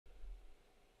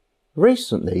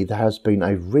Recently, there has been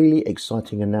a really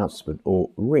exciting announcement,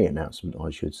 or re-announcement I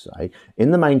should say,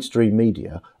 in the mainstream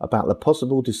media about the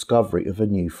possible discovery of a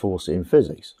new force in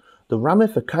physics, the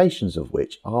ramifications of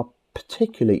which are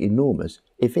particularly enormous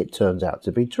if it turns out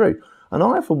to be true. And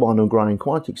I, for one, am growing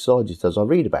quite excited as I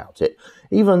read about it,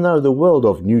 even though the world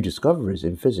of new discoveries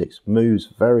in physics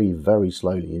moves very, very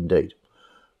slowly indeed.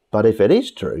 But if it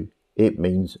is true, it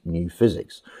means new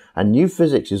physics. And new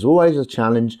physics is always a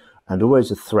challenge and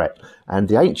always a threat. And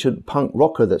the ancient punk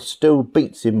rocker that still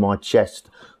beats in my chest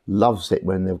loves it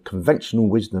when the conventional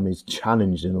wisdom is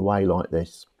challenged in a way like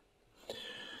this.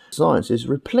 Science is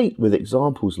replete with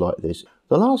examples like this.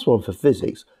 The last one for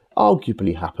physics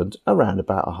arguably happened around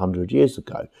about 100 years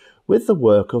ago with the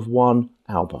work of one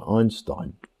Albert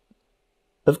Einstein.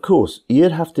 Of course,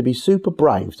 you'd have to be super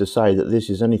brave to say that this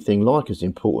is anything like as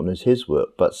important as his work,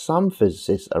 but some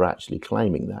physicists are actually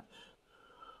claiming that.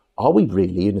 Are we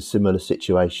really in a similar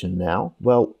situation now?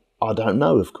 Well, I don't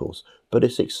know, of course, but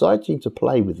it's exciting to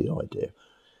play with the idea.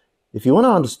 If you want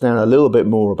to understand a little bit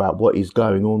more about what is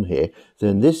going on here,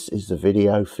 then this is the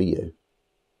video for you.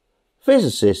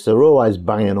 Physicists are always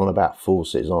banging on about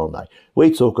forces, aren't they?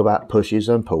 We talk about pushes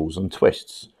and pulls and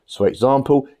twists. So, for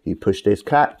example, you push this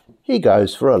cat, he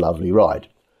goes for a lovely ride.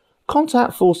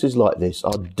 Contact forces like this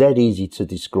are dead easy to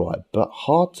describe, but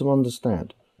hard to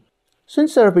understand.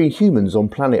 Since there have been humans on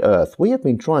planet Earth, we have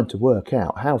been trying to work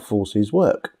out how forces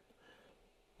work.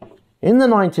 In the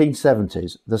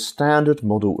 1970s, the Standard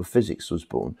Model of Physics was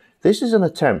born. This is an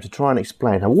attempt to try and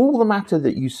explain how all the matter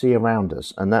that you see around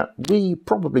us and that we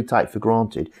probably take for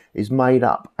granted is made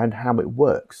up and how it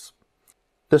works.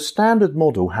 The Standard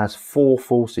Model has 4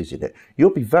 forces in it. You'll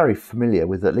be very familiar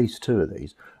with at least 2 of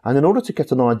these. And in order to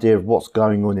get an idea of what's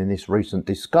going on in this recent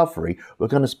discovery, we're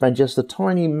going to spend just a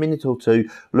tiny minute or two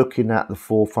looking at the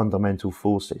 4 fundamental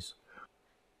forces.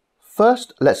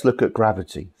 First, let's look at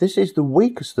gravity. This is the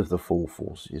weakest of the 4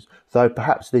 forces, though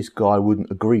perhaps this guy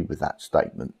wouldn't agree with that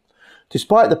statement.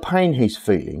 Despite the pain he's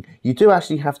feeling, you do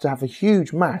actually have to have a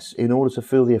huge mass in order to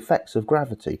feel the effects of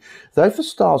gravity. Though for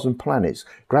stars and planets,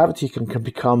 gravity can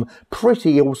become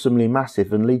pretty awesomely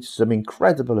massive and lead to some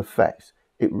incredible effects.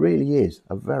 It really is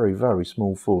a very, very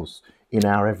small force in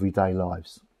our everyday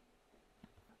lives.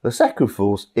 The second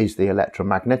force is the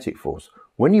electromagnetic force.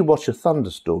 When you watch a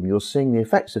thunderstorm, you're seeing the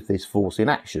effects of this force in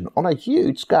action on a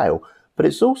huge scale. But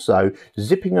it's also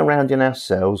zipping around in our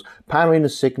cells, powering the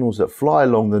signals that fly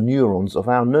along the neurons of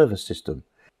our nervous system.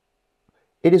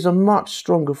 It is a much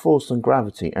stronger force than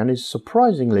gravity and is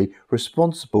surprisingly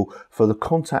responsible for the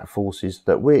contact forces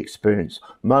that we experience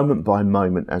moment by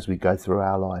moment as we go through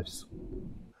our lives.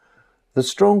 The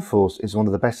strong force is one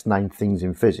of the best named things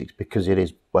in physics because it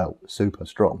is, well, super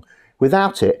strong.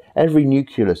 Without it, every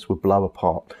nucleus would blow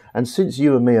apart, and since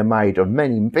you and me are made of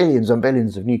many billions and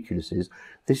billions of nucleuses,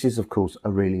 this is of course a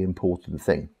really important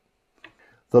thing.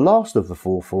 The last of the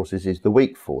 4 forces is the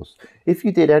weak force. If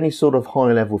you did any sort of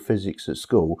high-level physics at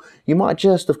school, you might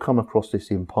just have come across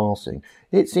this in passing.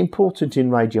 It's important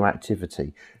in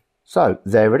radioactivity. So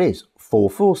there it is, 4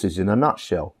 forces in a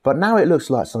nutshell. But now it looks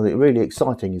like something really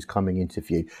exciting is coming into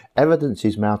view. Evidence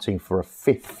is mounting for a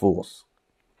 5th force.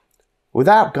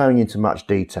 Without going into much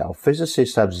detail,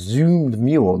 physicists have zoomed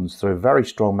muons through very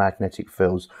strong magnetic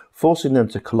fields, forcing them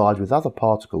to collide with other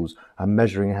particles and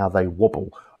measuring how they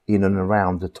wobble in and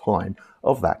around the time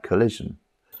of that collision.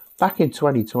 Back in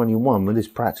 2021, when this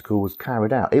practical was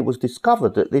carried out, it was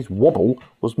discovered that this wobble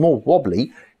was more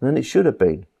wobbly than it should have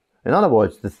been. In other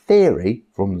words, the theory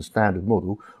from the Standard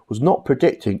Model was not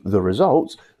predicting the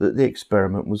results that the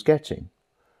experiment was getting.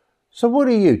 So what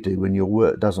do you do when your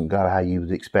work doesn't go how you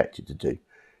would expect it to do?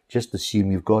 Just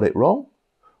assume you've got it wrong?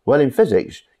 Well, in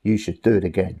physics, you should do it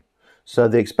again. So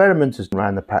the experimenters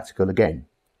ran the practical again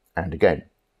and again.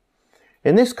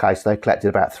 In this case, they collected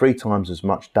about 3 times as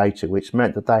much data, which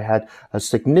meant that they had a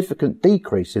significant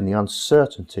decrease in the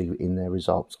uncertainty in their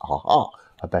results. Aha,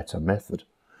 a better method.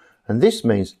 And this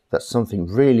means that something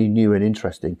really new and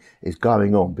interesting is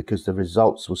going on because the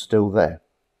results were still there.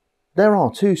 There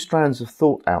are 2 strands of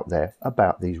thought out there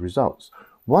about these results.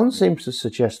 One seems to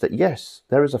suggest that yes,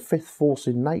 there is a 5th force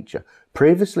in nature,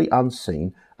 previously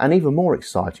unseen and even more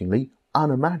excitingly,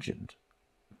 unimagined.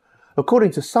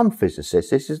 According to some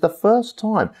physicists, this is the first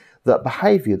time that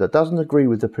behaviour that doesn't agree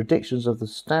with the predictions of the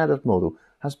Standard Model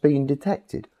has been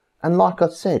detected. And like I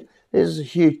said, this is a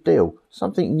huge deal.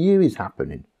 Something new is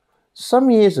happening.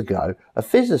 Some years ago, a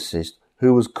physicist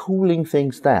who was cooling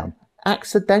things down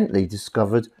accidentally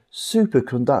discovered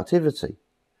superconductivity.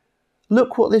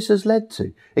 Look what this has led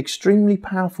to. Extremely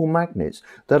powerful magnets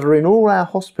that are in all our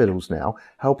hospitals now,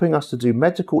 helping us to do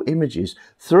medical images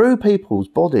through people's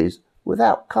bodies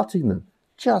without cutting them.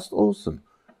 Just awesome.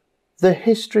 The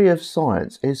history of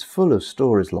science is full of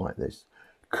stories like this.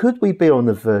 Could we be on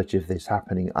the verge of this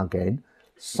happening again?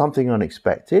 Something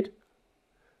unexpected?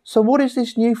 So what is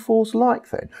this new force like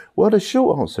then? Well, the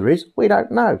short answer is we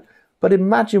don't know. But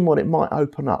imagine what it might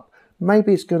open up.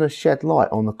 Maybe it's going to shed light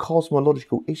on the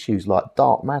cosmological issues like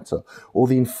dark matter or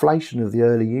the inflation of the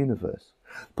early universe.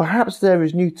 Perhaps there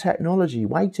is new technology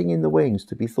waiting in the wings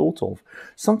to be thought of,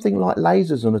 something like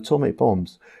lasers and atomic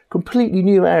bombs, completely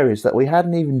new areas that we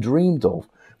hadn't even dreamed of,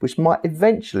 which might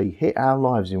eventually hit our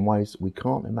lives in ways we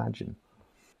can't imagine.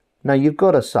 Now you've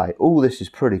got to say, all this is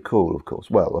pretty cool, of course.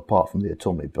 Well, apart from the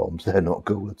atomic bombs, they're not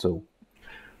cool at all.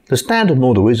 The standard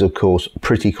model is, of course,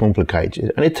 pretty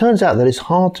complicated, and it turns out that it's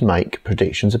hard to make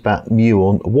predictions about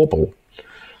muon wobble.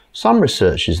 Some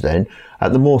researchers then,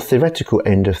 at the more theoretical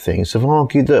end of things, have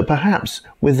argued that perhaps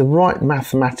with the right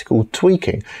mathematical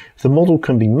tweaking, the model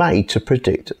can be made to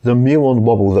predict the muon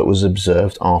wobble that was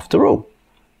observed after all.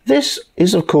 This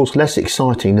is of course less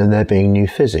exciting than there being new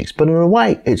physics, but in a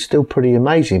way it's still pretty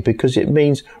amazing because it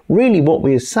means really what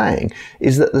we are saying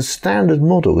is that the standard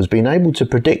model has been able to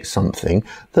predict something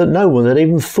that no one had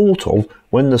even thought of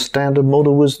when the standard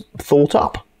model was thought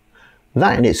up.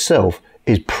 That in itself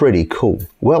is pretty cool.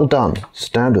 Well done,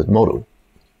 standard model.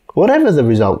 Whatever the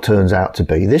result turns out to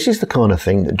be, this is the kind of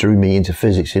thing that drew me into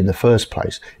physics in the first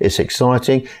place. It's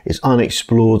exciting, it's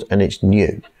unexplored, and it's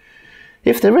new.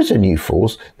 If there is a new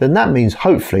force, then that means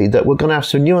hopefully that we're going to have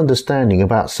some new understanding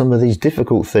about some of these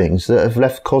difficult things that have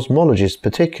left cosmologists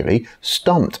particularly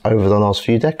stumped over the last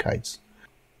few decades.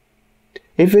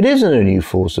 If it isn't a new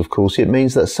force, of course, it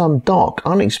means that some dark,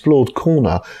 unexplored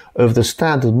corner of the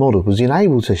standard model was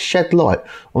able to shed light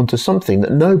onto something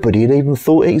that nobody had even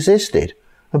thought existed.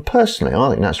 And personally, I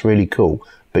think that's really cool.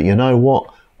 But you know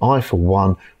what? I, for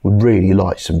one, would really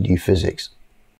like some new physics.